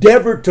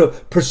endeavor to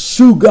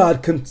pursue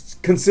God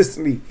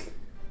consistently.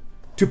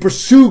 To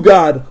pursue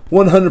God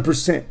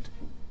 100%.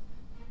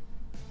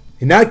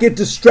 And not get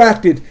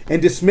distracted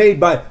and dismayed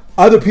by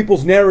other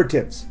people's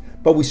narratives.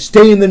 But we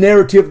stay in the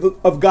narrative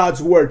of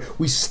God's Word.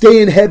 We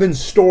stay in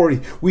heaven's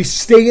story. We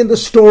stay in the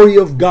story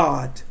of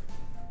God.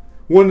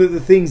 One of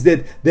the things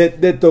that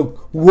the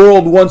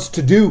world wants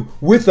to do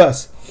with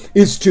us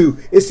is to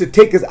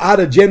take us out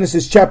of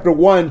Genesis chapter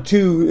 1,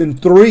 2, and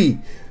 3.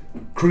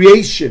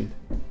 Creation.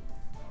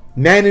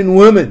 Man and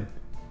woman.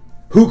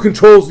 Who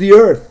controls the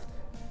earth?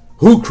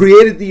 Who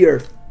created the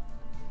earth?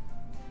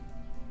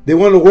 They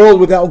want a world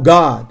without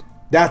God.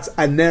 That's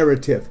a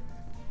narrative.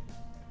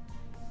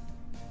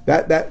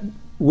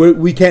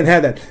 We can't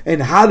have that.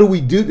 And how do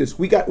we do this?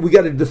 We got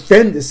to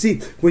defend this.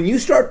 See, when you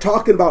start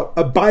talking about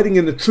abiding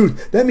in the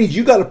truth, that means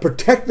you got to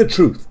protect the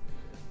truth,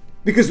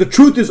 because the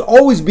truth is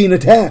always being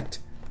attacked.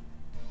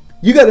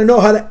 You got to know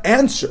how to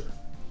answer.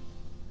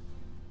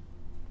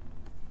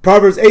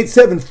 Proverbs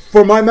 8:7.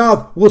 For my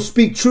mouth will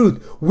speak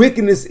truth.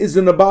 Wickedness is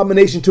an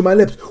abomination to my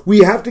lips. We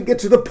have to get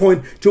to the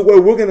point to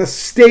where we're going to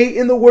stay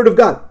in the Word of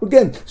God.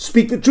 Again,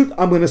 speak the truth.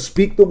 I'm going to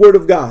speak the Word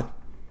of God.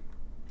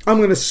 I'm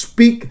going to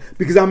speak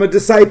because I'm a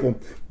disciple.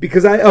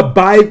 Because I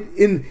abide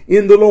in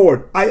the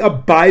Lord. I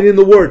abide in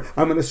the Word.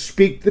 I'm going to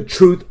speak the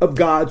truth of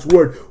God's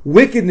Word.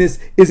 Wickedness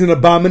is an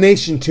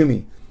abomination to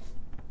me.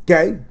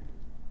 Okay?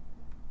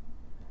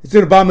 It's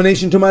an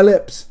abomination to my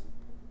lips.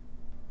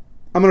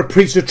 I'm going to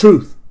preach the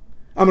truth.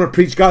 I'm going to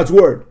preach God's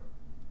Word.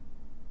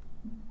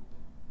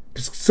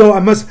 So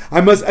I must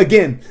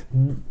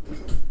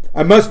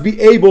be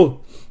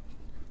able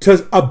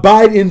to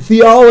abide in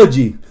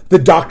theology, the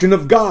doctrine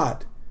of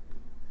God.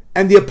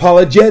 And the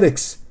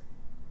apologetics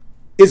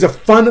is a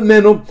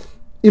fundamental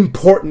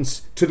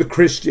importance to the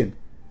Christian.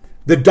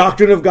 The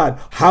doctrine of God,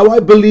 how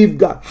I believe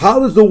God. How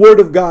does the Word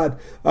of God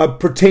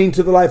pertain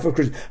to the life of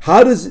Christian?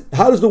 How does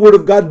the Word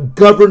of God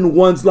govern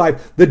one's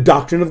life? The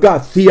doctrine of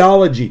God,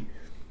 theology.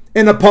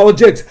 And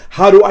apologetics,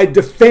 how do I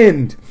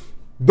defend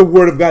the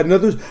Word of God? In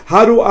other words,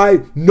 how do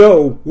I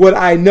know what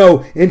I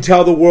know and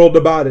tell the world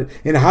about it?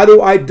 And how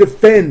do I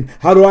defend,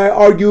 how do I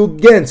argue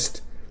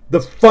against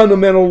the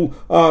fundamental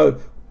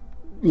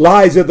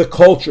lies of the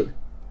culture?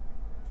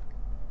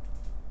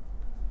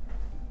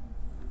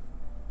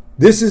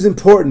 This is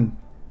important,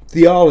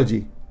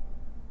 theology,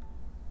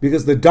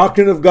 because the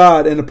doctrine of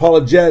God and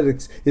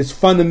apologetics is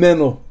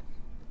fundamental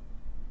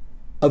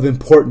of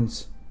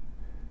importance.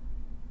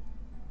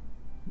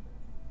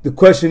 The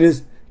question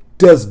is,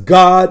 does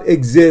God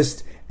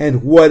exist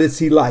and what is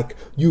He like?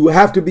 You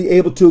have to be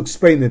able to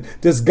explain them.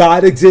 Does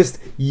God exist?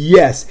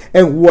 Yes.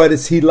 And what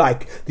is He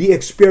like? The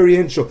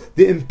experiential,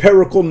 the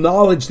empirical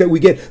knowledge that we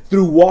get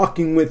through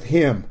walking with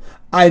Him.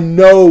 I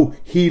know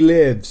He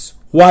lives.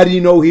 Why do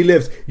you know He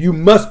lives? You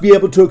must be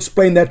able to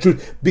explain that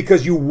truth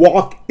because you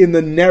walk in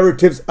the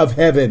narratives of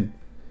heaven.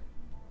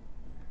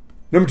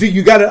 Number two,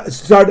 you got to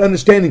start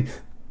understanding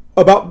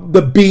about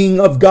the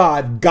being of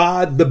God.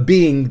 God the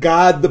being,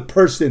 God the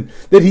person,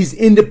 that He's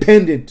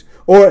independent,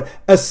 or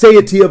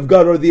aseity of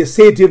God, or the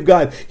aseity of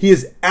God. He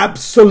is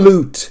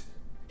absolute.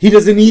 He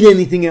doesn't need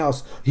anything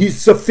else.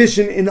 He's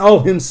sufficient in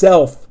all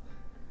Himself.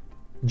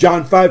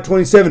 John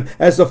 5:27,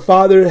 as the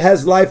Father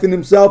has life in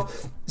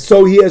Himself,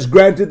 so He has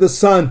granted the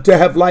Son to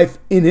have life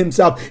in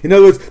Himself. In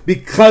other words,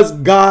 because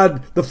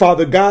God the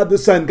Father, God the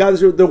Son, God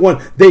is the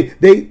one,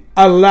 they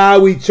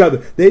allow each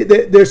other.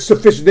 They're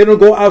sufficient. They don't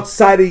go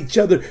outside of each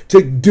other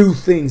to do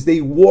things.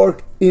 They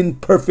work in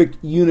perfect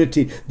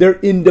unity. They're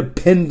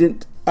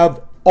independent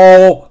of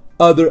all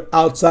other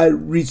outside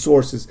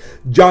resources.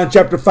 John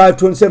chapter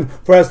 5:27,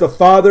 for as the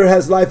Father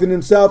has life in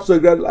Himself, so He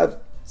got life.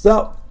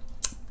 So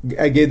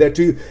I gave that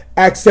to you.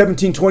 Acts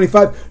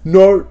 17:25,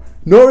 nor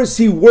is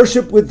He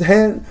worshipped with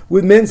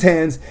men's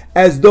hands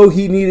as though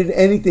He needed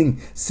anything,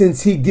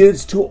 since He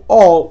gives to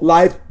all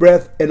life,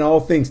 breath, and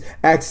all things.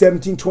 Acts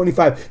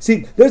 17:25.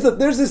 See,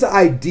 there's this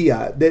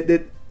idea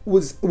that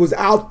was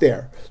out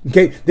there,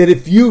 okay,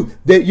 that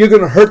you're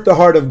going to hurt the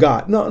heart of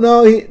God.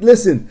 No,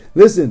 listen.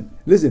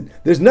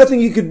 There's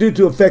nothing you can do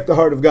to affect the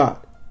heart of God.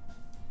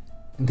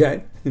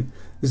 Okay,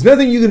 there's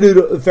nothing you can do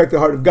to affect the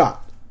heart of God,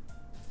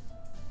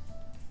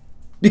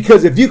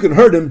 because if you can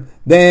hurt Him,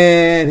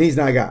 then He's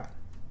not God.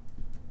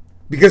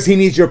 because he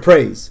needs your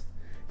praise.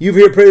 You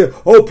hear praise,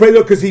 oh, pray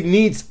Lord because he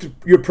needs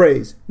your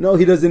praise. No,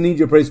 he doesn't need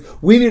your praise.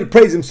 We need to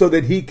praise him so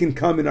that he can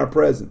come in our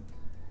presence.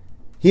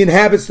 He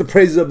inhabits the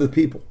praises of the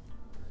people.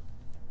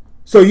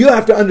 So you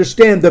have to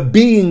understand the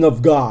being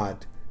of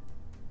God.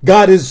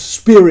 God is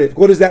spirit.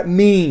 What does that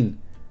mean?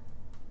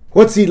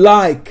 What's he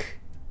like?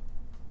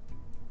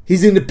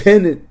 He's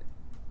independent.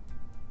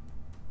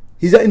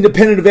 He's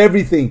independent of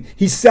everything.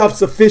 He's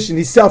self-sufficient.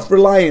 He's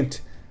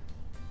self-reliant.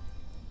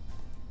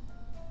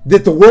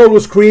 That the world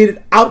was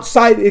created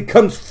outside, it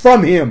comes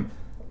from him.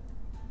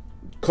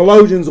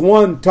 Colossians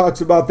 1 talks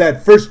about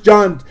that. 1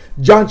 John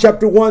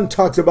chapter 1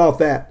 talks about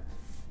that.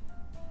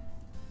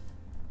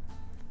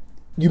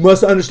 You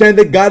must understand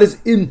that God is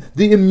in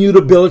the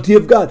immutability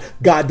of God.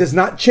 God does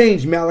not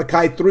change.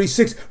 Malachi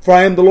 3:6. For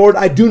I am the Lord,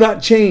 I do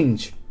not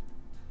change.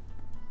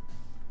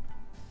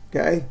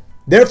 Okay?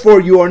 Therefore,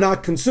 you are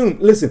not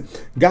consumed. Listen,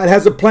 God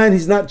has a plan.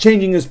 He's not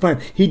changing his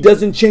plan. He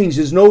doesn't change.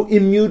 There's no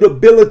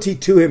immutability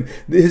to him.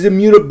 His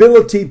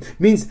immutability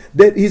means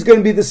that he's going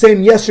to be the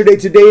same yesterday,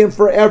 today, and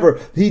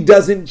forever. He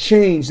doesn't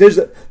change. There's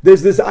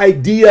this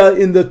idea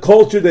in the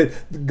culture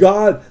that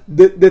God,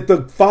 that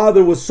the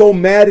Father was so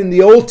mad in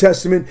the Old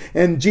Testament,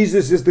 and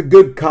Jesus is the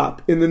good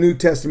cop in the New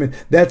Testament.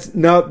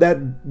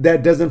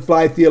 That doesn't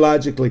fly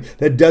theologically.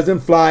 That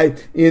doesn't fly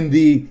in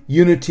the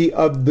unity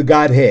of the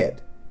Godhead.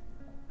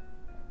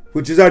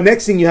 Which is our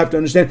next thing you have to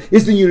understand,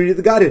 is the unity of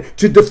the Godhead.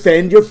 To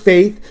defend your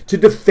faith,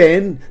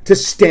 to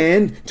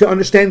stand, to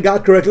understand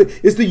God correctly,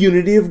 is the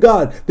unity of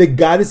God. That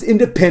God is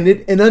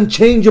independent and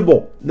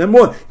unchangeable. Number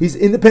one, he's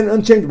independent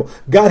and unchangeable.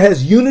 God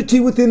has unity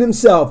within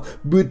himself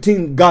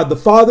between God the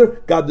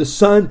Father, God the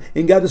Son,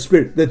 and God the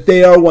Spirit. That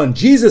they are one.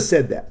 Jesus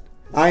said that.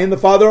 I and the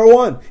Father are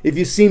one. If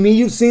you see me,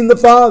 you've seen the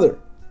Father.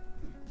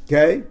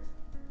 Okay?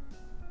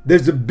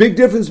 There's a big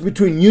difference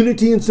between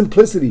unity and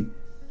simplicity.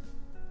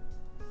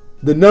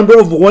 The number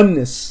of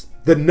oneness,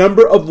 the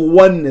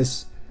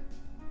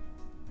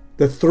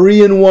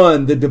three in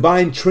one, the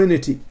divine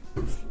Trinity.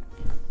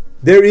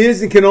 There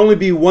is and can only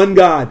be one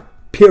God,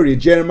 period.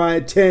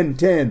 Jeremiah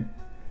 10:10.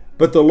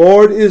 But the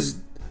Lord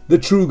is the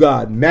true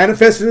God,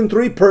 manifested in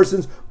three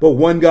persons, but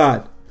one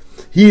God.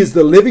 He is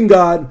the living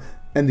God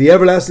and the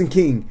everlasting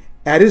King.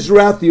 At his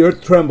wrath the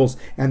earth trembles,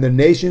 and the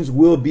nations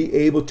will be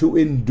able to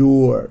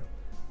endure.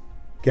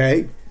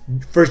 Okay?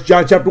 1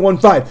 John chapter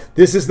 1:5.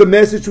 This is the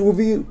message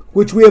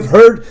which we have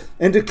heard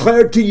and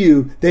declared to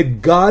you,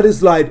 that God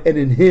is light, and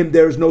in him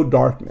there is no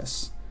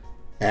darkness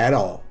at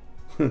all.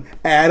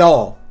 At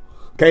all.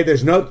 Okay,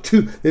 there's not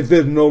two. If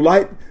there's no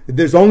light, if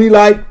there's only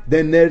light,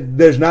 then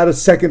there's not a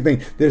second thing.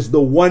 There's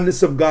the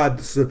oneness of God,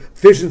 the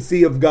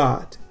sufficiency of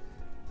God.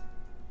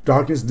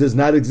 Darkness does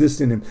not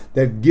exist in him.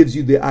 That gives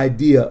you the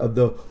idea of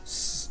the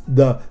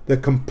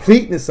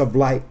completeness of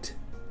light.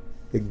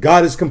 That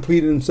God is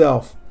complete in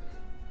himself.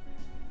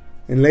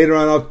 And later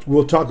on,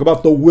 we'll talk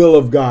about the will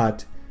of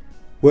God.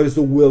 What does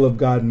the will of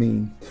God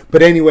mean?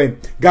 But anyway,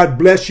 God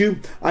bless you.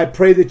 I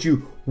pray that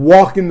you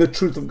walk in the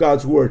truth of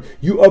God's word.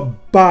 You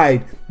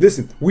abide.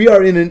 Listen, we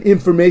are in an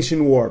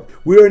information war.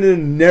 We are in a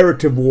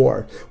narrative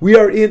war. We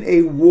are in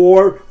a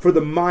war for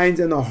the minds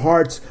and the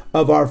hearts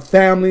of our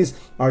families,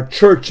 our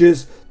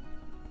churches.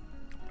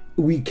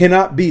 We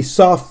cannot be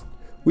soft.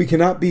 We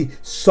cannot be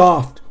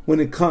soft when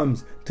it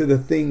comes to the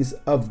things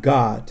of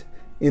God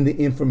in the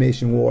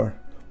information war.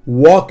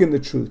 Walk in the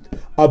truth.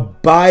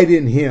 Abide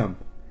in him,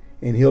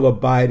 and he'll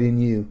abide in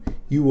you.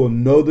 You will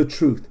know the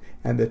truth,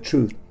 and the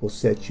truth will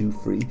set you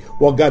free.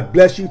 Well, God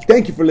bless you.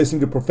 Thank you for listening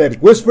to Prophetic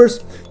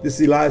Whispers. This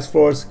is Elias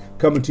Forrest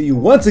coming to you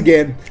once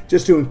again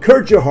just to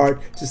encourage your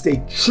heart to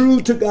stay true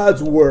to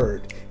God's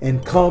word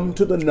and come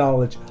to the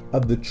knowledge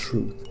of the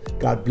truth.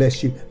 God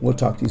bless you. We'll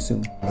talk to you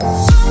soon.